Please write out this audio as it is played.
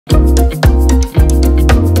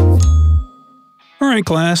Alright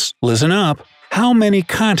class, listen up. How many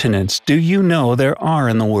continents do you know there are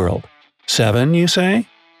in the world? 7, you say?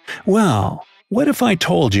 Well, what if I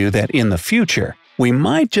told you that in the future, we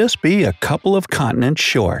might just be a couple of continents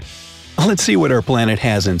short? Let's see what our planet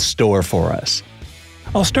has in store for us.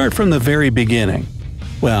 I'll start from the very beginning.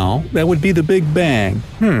 Well, that would be the Big Bang.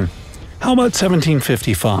 How about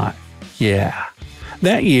 1755? Yeah.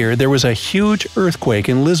 That year, there was a huge earthquake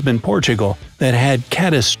in Lisbon, Portugal that had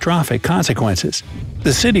catastrophic consequences.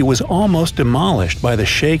 The city was almost demolished by the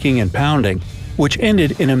shaking and pounding, which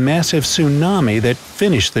ended in a massive tsunami that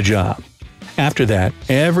finished the job. After that,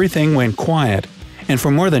 everything went quiet, and for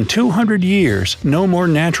more than 200 years, no more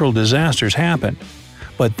natural disasters happened.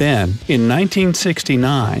 But then, in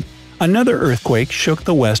 1969, another earthquake shook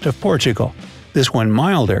the west of Portugal. This one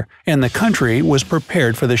milder, and the country was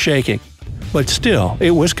prepared for the shaking. But still,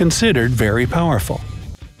 it was considered very powerful.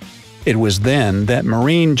 It was then that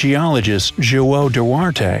marine geologist João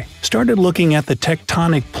Duarte started looking at the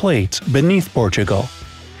tectonic plates beneath Portugal.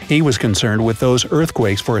 He was concerned with those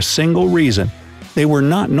earthquakes for a single reason: they were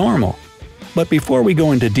not normal. But before we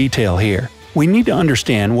go into detail here, we need to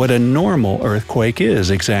understand what a normal earthquake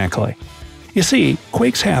is exactly. You see,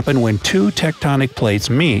 quakes happen when two tectonic plates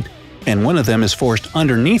meet, and one of them is forced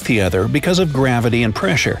underneath the other because of gravity and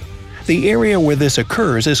pressure. The area where this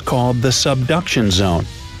occurs is called the subduction zone,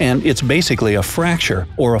 and it's basically a fracture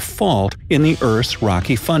or a fault in the Earth's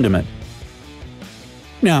rocky fundament.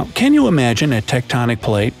 Now, can you imagine a tectonic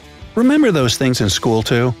plate? Remember those things in school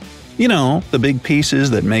too? You know, the big pieces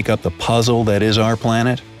that make up the puzzle that is our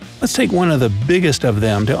planet? Let's take one of the biggest of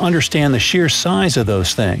them to understand the sheer size of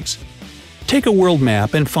those things. Take a world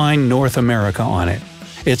map and find North America on it.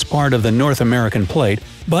 It's part of the North American plate,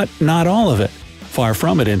 but not all of it. Far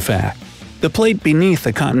from it, in fact. The plate beneath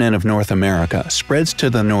the continent of North America spreads to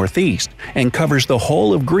the northeast and covers the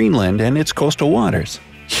whole of Greenland and its coastal waters.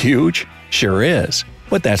 Huge? Sure is.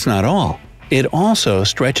 But that's not all. It also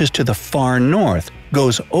stretches to the far north,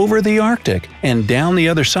 goes over the Arctic, and down the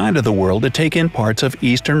other side of the world to take in parts of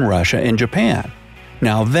eastern Russia and Japan.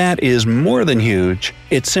 Now that is more than huge,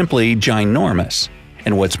 it's simply ginormous.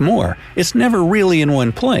 And what's more, it's never really in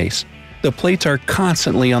one place. The plates are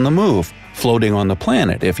constantly on the move, floating on the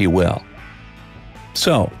planet, if you will.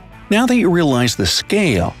 So, now that you realize the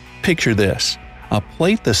scale, picture this. A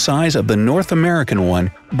plate the size of the North American one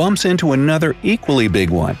bumps into another equally big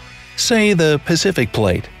one, say the Pacific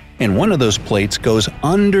Plate, and one of those plates goes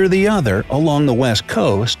under the other along the west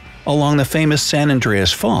coast, along the famous San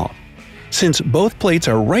Andreas Fault. Since both plates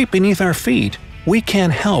are right beneath our feet, we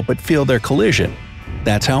can't help but feel their collision.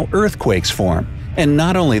 That's how earthquakes form, and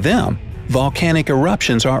not only them, volcanic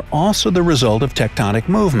eruptions are also the result of tectonic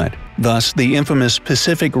movement, thus the infamous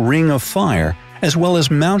Pacific Ring of Fire, as well as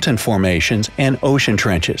mountain formations and ocean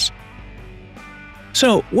trenches.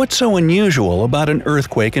 So, what's so unusual about an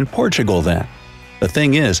earthquake in Portugal then? The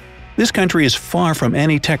thing is, this country is far from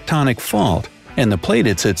any tectonic fault, and the plate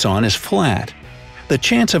it sits on is flat. The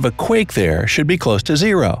chance of a quake there should be close to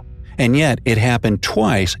zero, and yet it happened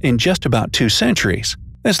twice in just about 2 centuries.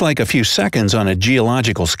 That's like a few seconds on a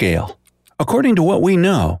geological scale. According to what we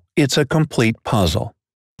know, it's a complete puzzle.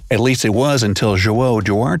 At least it was until João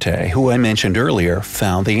Duarte, who I mentioned earlier,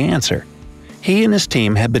 found the answer. He and his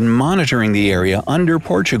team had been monitoring the area under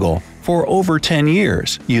Portugal for over 10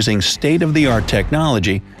 years using state-of-the-art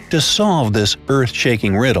technology to solve this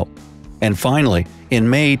earth-shaking riddle. And finally, in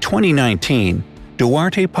May 2019,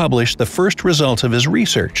 Duarte published the first results of his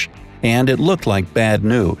research, and it looked like bad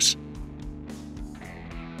news.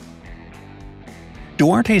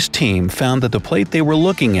 Duarte's team found that the plate they were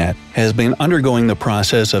looking at has been undergoing the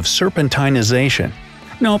process of serpentinization.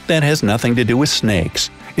 Nope, that has nothing to do with snakes.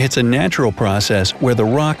 It's a natural process where the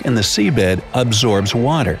rock in the seabed absorbs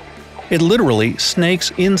water. It literally snakes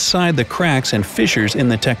inside the cracks and fissures in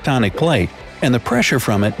the tectonic plate, and the pressure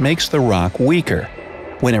from it makes the rock weaker.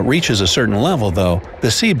 When it reaches a certain level, though, the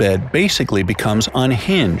seabed basically becomes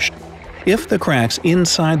unhinged. If the cracks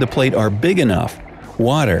inside the plate are big enough,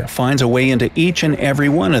 water finds a way into each and every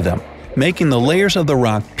one of them, making the layers of the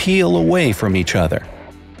rock peel away from each other.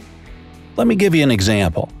 Let me give you an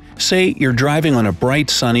example. Say you're driving on a bright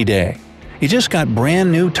sunny day. You just got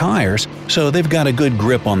brand new tires, so they've got a good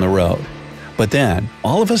grip on the road. But then,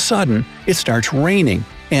 all of a sudden, it starts raining,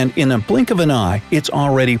 and in a blink of an eye, it's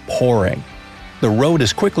already pouring. The road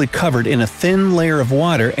is quickly covered in a thin layer of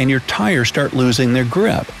water and your tires start losing their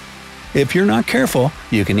grip. If you're not careful,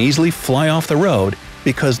 you can easily fly off the road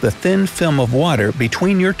because the thin film of water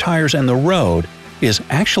between your tires and the road is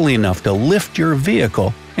actually enough to lift your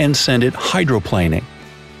vehicle and send it hydroplaning.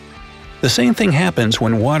 The same thing happens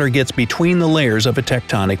when water gets between the layers of a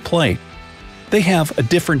tectonic plate. They have a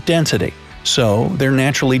different density, so they're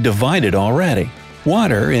naturally divided already.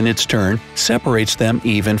 Water, in its turn, separates them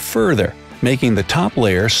even further, making the top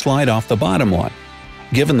layer slide off the bottom one.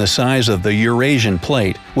 Given the size of the Eurasian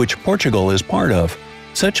plate, which Portugal is part of,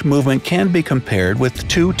 such movement can be compared with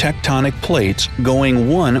two tectonic plates going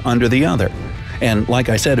one under the other. And like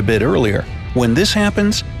I said a bit earlier, when this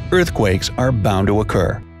happens, earthquakes are bound to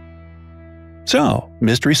occur. So,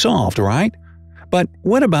 mystery solved, right? But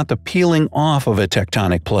what about the peeling off of a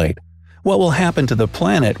tectonic plate? What will happen to the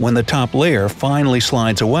planet when the top layer finally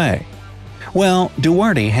slides away? Well,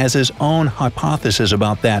 Duarte has his own hypothesis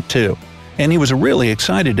about that too, and he was really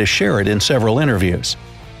excited to share it in several interviews.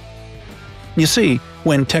 You see,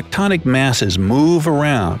 when tectonic masses move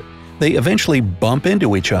around, they eventually bump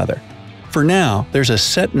into each other. For now, there's a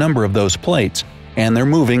set number of those plates, and they're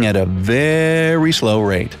moving at a very slow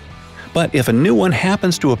rate. But if a new one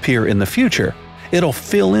happens to appear in the future, it'll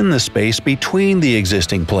fill in the space between the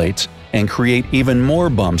existing plates and create even more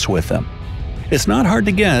bumps with them. It's not hard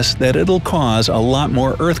to guess that it'll cause a lot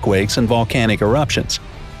more earthquakes and volcanic eruptions.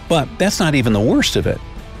 But that's not even the worst of it.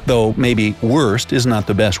 Though maybe worst is not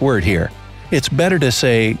the best word here. It's better to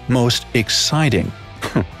say most exciting.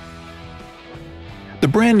 The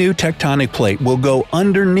brand new tectonic plate will go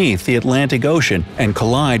underneath the Atlantic Ocean and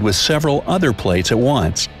collide with several other plates at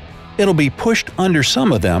once. It'll be pushed under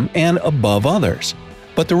some of them and above others.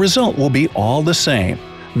 But the result will be all the same.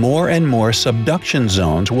 More and more subduction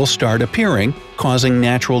zones will start appearing, causing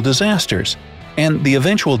natural disasters, and the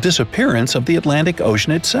eventual disappearance of the Atlantic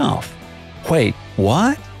Ocean itself. Wait,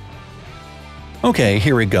 what? Okay,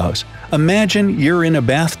 here it goes. Imagine you're in a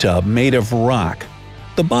bathtub made of rock.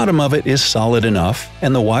 The bottom of it is solid enough,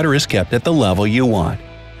 and the water is kept at the level you want.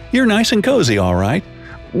 You're nice and cozy, all right?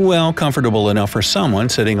 Well, comfortable enough for someone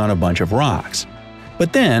sitting on a bunch of rocks.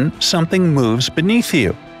 But then something moves beneath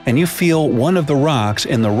you, and you feel one of the rocks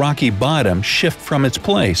in the rocky bottom shift from its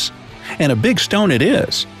place. And a big stone it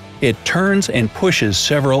is. It turns and pushes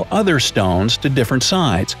several other stones to different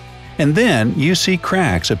sides, and then you see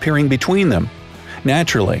cracks appearing between them.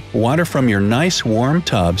 Naturally, water from your nice warm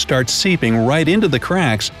tub starts seeping right into the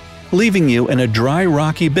cracks, leaving you in a dry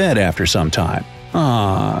rocky bed after some time.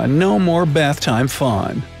 Ah, no more bath time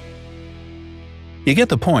fun. You get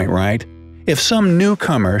the point, right? If some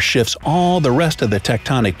newcomer shifts all the rest of the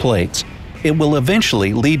tectonic plates, it will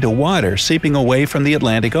eventually lead to water seeping away from the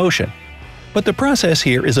Atlantic Ocean. But the process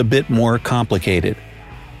here is a bit more complicated.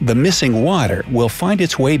 The missing water will find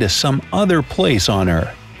its way to some other place on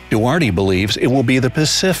Earth. Duarte believes it will be the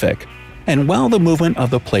Pacific. And while the movement of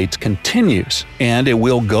the plates continues, and it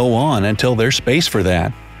will go on until there's space for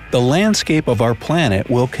that, the landscape of our planet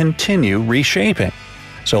will continue reshaping.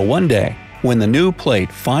 So one day, when the new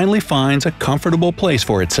plate finally finds a comfortable place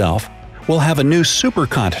for itself, we'll have a new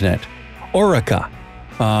supercontinent, Orica.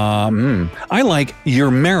 I like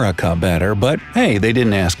Eurmerica better, but hey, they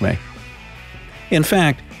didn't ask me. In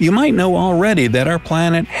fact, you might know already that our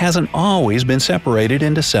planet hasn't always been separated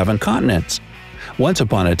into 7 continents. Once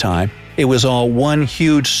upon a time, it was all one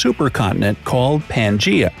huge supercontinent called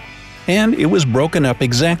Pangea, and it was broken up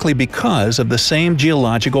exactly because of the same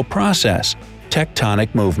geological process,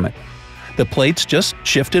 tectonic movement. The plates just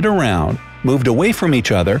shifted around, moved away from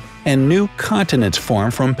each other, and new continents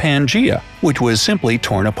formed from Pangea, which was simply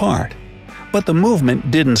torn apart. But the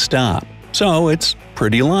movement didn't stop, so it's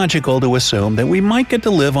pretty logical to assume that we might get to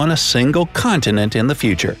live on a single continent in the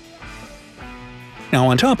future. Now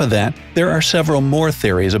on top of that, there are several more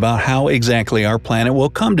theories about how exactly our planet will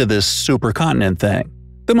come to this supercontinent thing.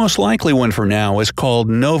 The most likely one for now is called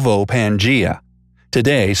Novo Pangea.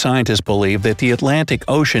 Today, scientists believe that the Atlantic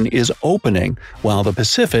Ocean is opening, while the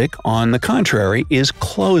Pacific, on the contrary, is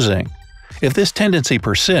closing. If this tendency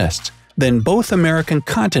persists, then both American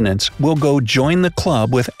continents will go join the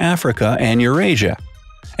club with Africa and Eurasia.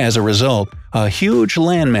 As a result, a huge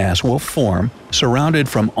landmass will form, surrounded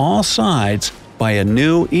from all sides by a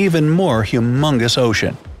new, even more humongous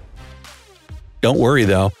ocean. Don't worry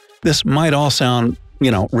though, this might all sound,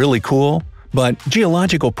 really cool, but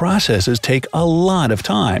geological processes take a lot of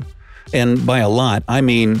time. And by a lot, I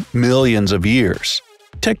mean millions of years.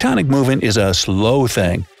 Tectonic movement is a slow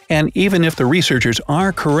thing, and even if the researchers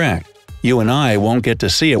are correct, you and I won't get to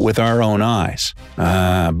see it with our own eyes.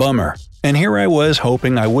 Bummer. And here I was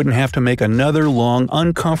hoping I wouldn't have to make another long,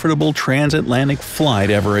 uncomfortable transatlantic flight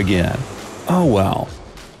ever again. Oh well.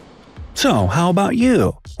 So, how about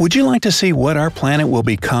you? Would you like to see what our planet will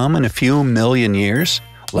become in a few million years?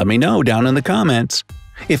 Let me know down in the comments.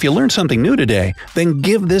 If you learned something new today, then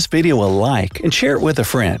give this video a like and share it with a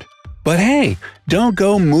friend. But hey, don't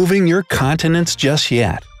go moving your continents just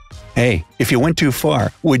yet. Hey, if you went too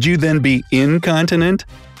far, would you then be incontinent?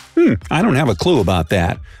 I don't have a clue about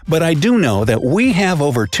that, but I do know that we have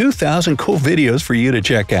over 2,000 cool videos for you to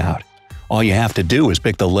check out. All you have to do is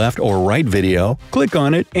pick the left or right video, click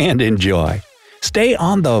on it, and enjoy. Stay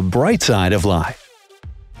on the bright side of life.